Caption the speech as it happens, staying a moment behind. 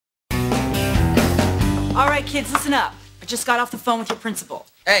All right, kids, listen up. I just got off the phone with your principal.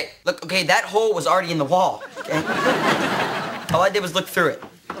 Hey, look, okay, that hole was already in the wall, okay? All I did was look through it.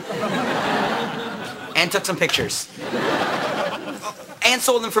 And took some pictures. And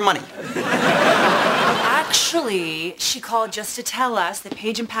sold them for money. Actually, she called just to tell us that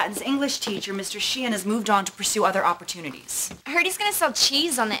Paige and Patton's English teacher, Mr. Sheehan, has moved on to pursue other opportunities. I heard he's gonna sell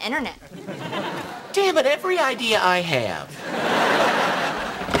cheese on the internet. Damn it, every idea I have.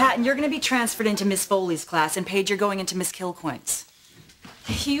 Patton, you're gonna be transferred into Miss Foley's class, and Paige, you're going into Miss Kilcoyne's.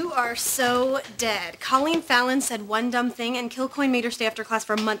 You are so dead. Colleen Fallon said one dumb thing, and Kilcoyne made her stay after class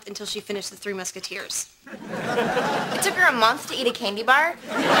for a month until she finished the Three Musketeers. It took her a month to eat a candy bar.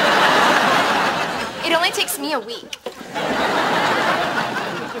 It only takes me a week.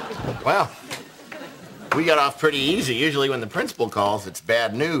 Well, we got off pretty easy. Usually when the principal calls, it's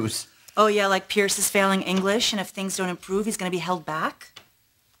bad news. Oh, yeah, like Pierce is failing English, and if things don't improve, he's gonna be held back?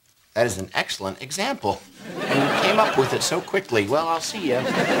 That is an excellent example. And you came up with it so quickly. Well, I'll see you.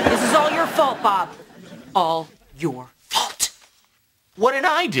 This is all your fault, Bob. All your fault. What did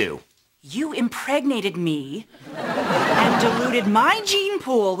I do? You impregnated me and diluted my gene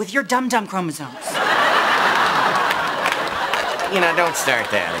pool with your dum-dum chromosomes. You know, don't start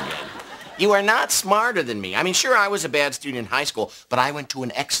that again. You are not smarter than me. I mean, sure, I was a bad student in high school, but I went to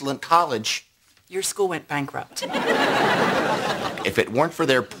an excellent college. Your school went bankrupt. If it weren't for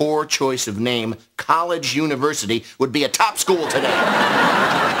their poor choice of name, College University would be a top school today.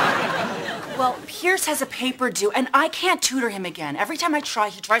 Well, Pierce has a paper due, and I can't tutor him again. Every time I try,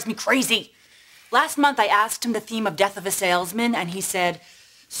 he drives me crazy. Last month, I asked him the theme of Death of a Salesman, and he said,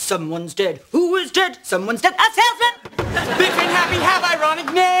 "Someone's dead. Who is dead? Someone's dead. A salesman!" Big and happy have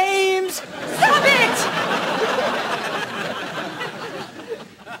ironic names. Stop it!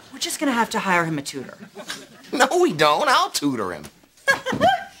 We're just gonna have to hire him a tutor. No, we don't. I'll tutor him.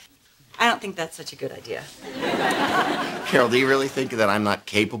 I don't think that's such a good idea. Carol, do you really think that I'm not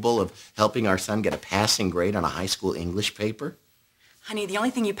capable of helping our son get a passing grade on a high school English paper? Honey, the only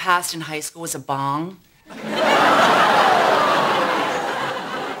thing you passed in high school was a bong.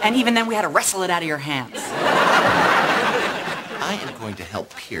 And even then, we had to wrestle it out of your hands. I am going to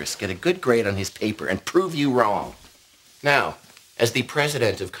help Pierce get a good grade on his paper and prove you wrong. Now, as the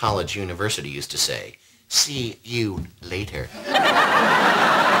president of College University used to say, see you later.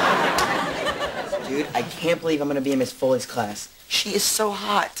 Dude, I can't believe I'm gonna be in Miss Foley's class. She is so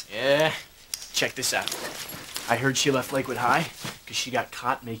hot. Yeah, check this out. I heard she left Lakewood High because she got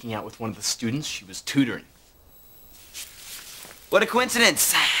caught making out with one of the students she was tutoring. What a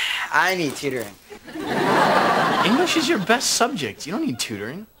coincidence. I need tutoring. English is your best subject. You don't need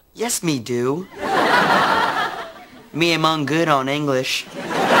tutoring. Yes, me do. Me among good on English.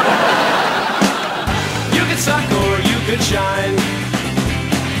 You could suck or you could shine.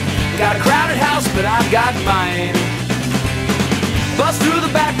 Got a crowded house, but I've got mine. Bust through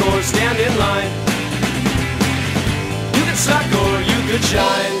the back door, stand in line. You could suck or you could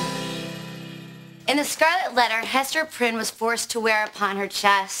shine. In the Scarlet Letter, Hester Prynne was forced to wear upon her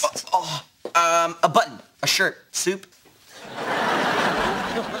chest... A button, a shirt, soup.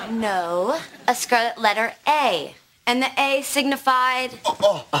 No, a Scarlet Letter A. And the A signified...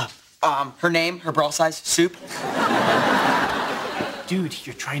 Her name, her bra size, soup. Dude,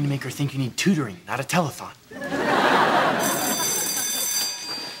 you're trying to make her think you need tutoring, not a telethon.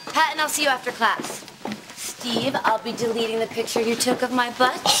 Patton, I'll see you after class. Steve, I'll be deleting the picture you took of my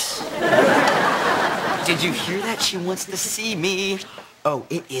butt. Did you hear that? She wants to see me. Oh,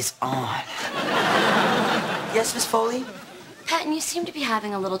 it is on. Yes, Miss Foley? Patton, you seem to be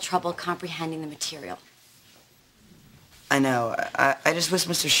having a little trouble comprehending the material. I know. I just wish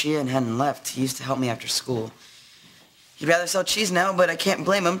Mr. Sheehan hadn't left. He used to help me after school. He'd rather sell cheese now, but I can't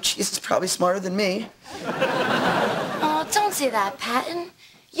blame him. Cheese is probably smarter than me. Oh, don't say that, Patton.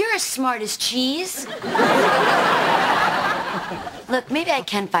 You're as smart as cheese. Look, maybe I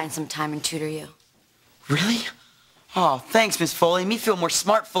can find some time and tutor you. Really? Oh, thanks, Miss Foley. Me feel more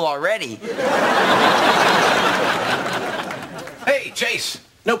smartful already. Hey, Chase.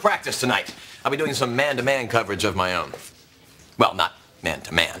 No practice tonight. I'll be doing some man-to-man coverage of my own. Well, not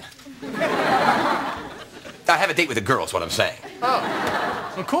man-to-man. I have a date with a girl, is what I'm saying. Oh,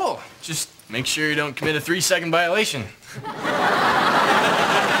 well, cool. Just make sure you don't commit a 3-second violation.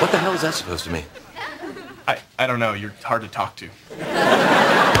 What the hell is that supposed to mean? I don't know. You're hard to talk to.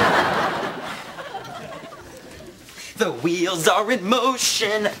 The wheels are in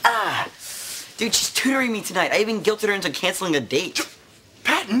motion. Dude, she's tutoring me tonight. I even guilted her into canceling a date.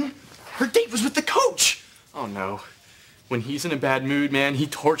 Patton, her date was with the coach. Oh, no. When he's in a bad mood, man, he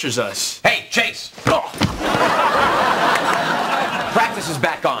tortures us. Hey, Chase! Oh. Practice is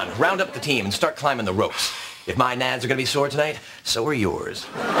back on. Round up the team and start climbing the ropes. If my nads are going to be sore tonight, so are yours.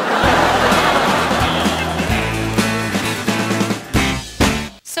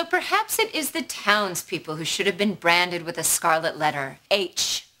 So perhaps it is the townspeople who should have been branded with a scarlet letter,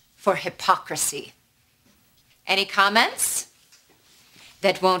 H, for hypocrisy. Any comments?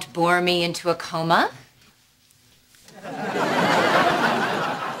 That won't bore me into a coma?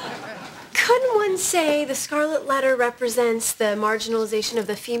 Couldn't one say the scarlet letter represents the marginalization of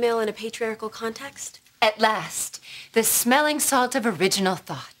the female in a patriarchal context? At last, the smelling salt of original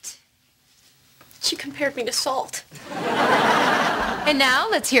thought. She compared me to salt. And now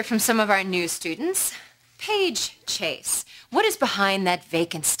let's hear from some of our new students. Paige Chase, what is behind that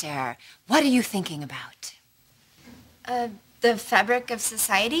vacant stare? What are you thinking about? The fabric of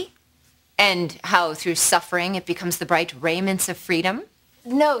society? And how through suffering it becomes the bright raiments of freedom?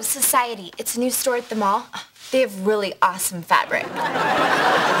 No, society. It's a new store at the mall. They have really awesome fabric.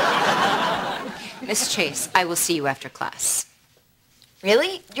 Miss Chase, I will see you after class.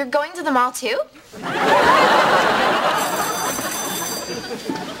 Really? You're going to the mall too?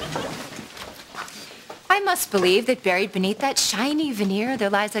 I must believe that buried beneath that shiny veneer there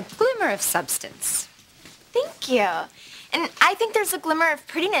lies a glimmer of substance. Thank you. And I think there's a glimmer of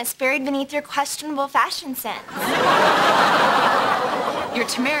prettiness buried beneath your questionable fashion sense. Your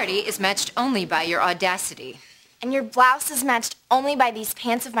temerity is matched only by your audacity. And your blouse is matched only by these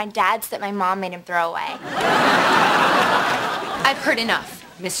pants of my dad's that my mom made him throw away. I've heard enough,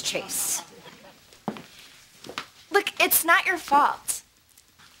 Miss Chase. Look, it's not your fault.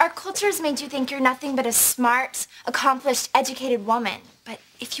 Our culture has made you think you're nothing but a smart, accomplished, educated woman. But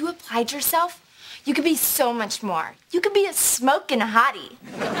if you applied yourself, you could be so much more. You could be a smokin' hottie.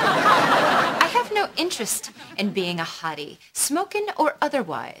 I have no interest in being a hottie, smokin' or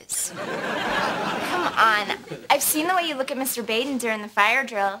otherwise. Come on. I've seen the way you look at Mr. Baden during the fire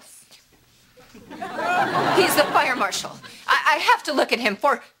drills. He's the fire marshal. I have to look at him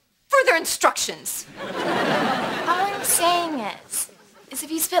for further instructions. All I'm saying is if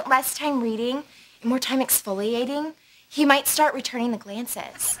you spent less time reading and more time exfoliating, he might start returning the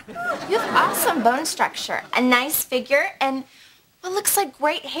glances. You have awesome bone structure, a nice figure, and what looks like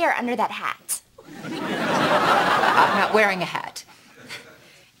great hair under that hat. I'm not wearing a hat.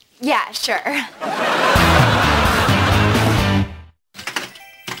 Yeah, sure.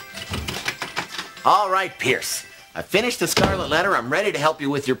 All right, Pierce. I finished the scarlet letter. I'm ready to help you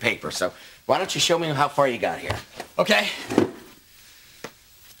with your paper. So why don't you show me how far you got here? Okay.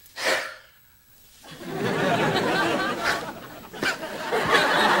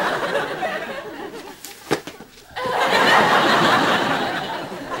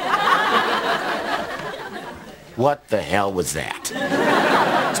 What the hell was that?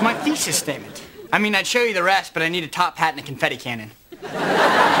 It's my thesis statement. I mean, I'd show you the rest, but I need a top hat and a confetti cannon.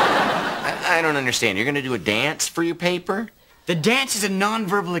 I don't understand. You're going to do a dance for your paper? The dance is a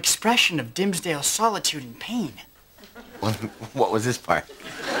nonverbal expression of Dimsdale's solitude and pain. Well, what was this part?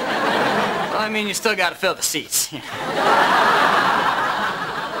 Well, I mean, you still got to fill the seats.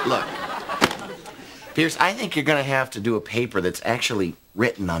 Look, Pierce, I think you're going to have to do a paper that's actually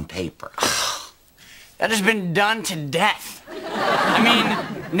written on paper. That has been done to death. I mean,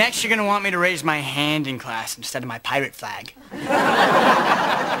 next you're going to want me to raise my hand in class instead of my pirate flag.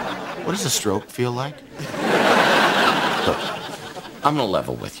 What does a stroke feel like? Look, I'm going to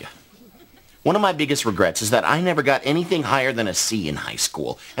level with you. One of my biggest regrets is that I never got anything higher than a C in high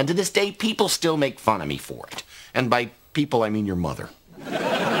school. And to this day, people still make fun of me for it. And by people, I mean your mother.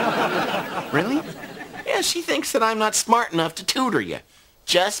 Really? Yeah, she thinks that I'm not smart enough to tutor you.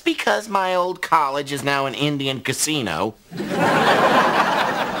 Just because my old college is now an Indian casino. Well,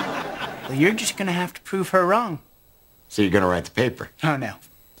 you're just going to have to prove her wrong. So you're going to write the paper? Oh, no.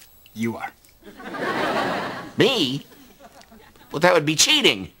 You are. Me? Well, that would be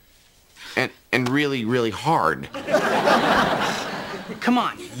cheating. And really, really hard. Come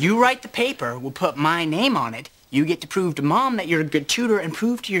on. You write the paper. We'll put my name on it. You get to prove to Mom that you're a good tutor and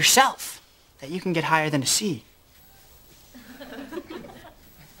prove to yourself that you can get higher than a C.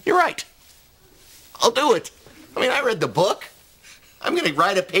 You're right. I'll do it. I mean, I read the book. I'm going to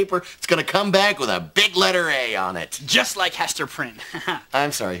write a paper that's going to come back with a big letter A on it. Just like Hester Prynne.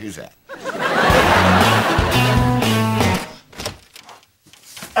 I'm sorry, who's that?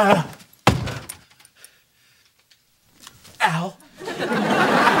 Ow. Ow.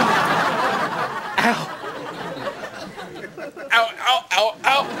 Ow, ow, ow,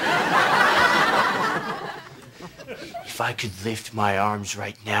 ow. If I could lift my arms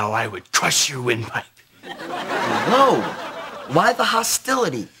right now, I would crush your windpipe. No. Why the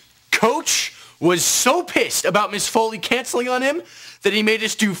hostility? Coach, was so pissed about Miss Foley canceling on him that he made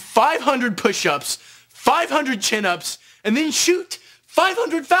us do 500 push-ups, 500 chin-ups, and then shoot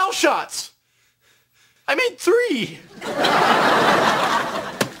 500 foul shots. I made 3.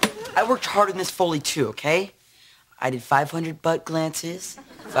 I worked hard with Miss Foley too, okay? I did 500 butt glances,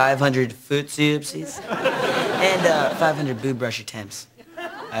 500 footsie oopsies, and 500 boob brush attempts.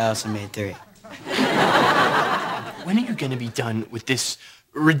 I also made 3. When are you gonna be done with this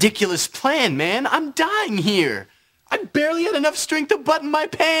ridiculous plan, man? I'm dying here. I barely had enough strength to button my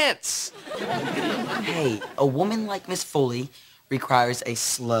pants. Hey, a woman like Miss Foley requires a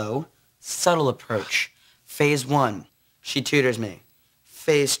slow, subtle approach. Phase 1, she tutors me.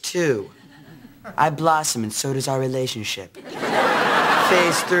 Phase 2, I blossom and so does our relationship.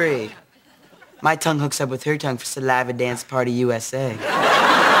 Phase 3, my tongue hooks up with her tongue for Saliva Dance Party USA.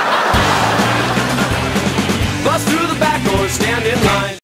 Bust through the back door, stand in line.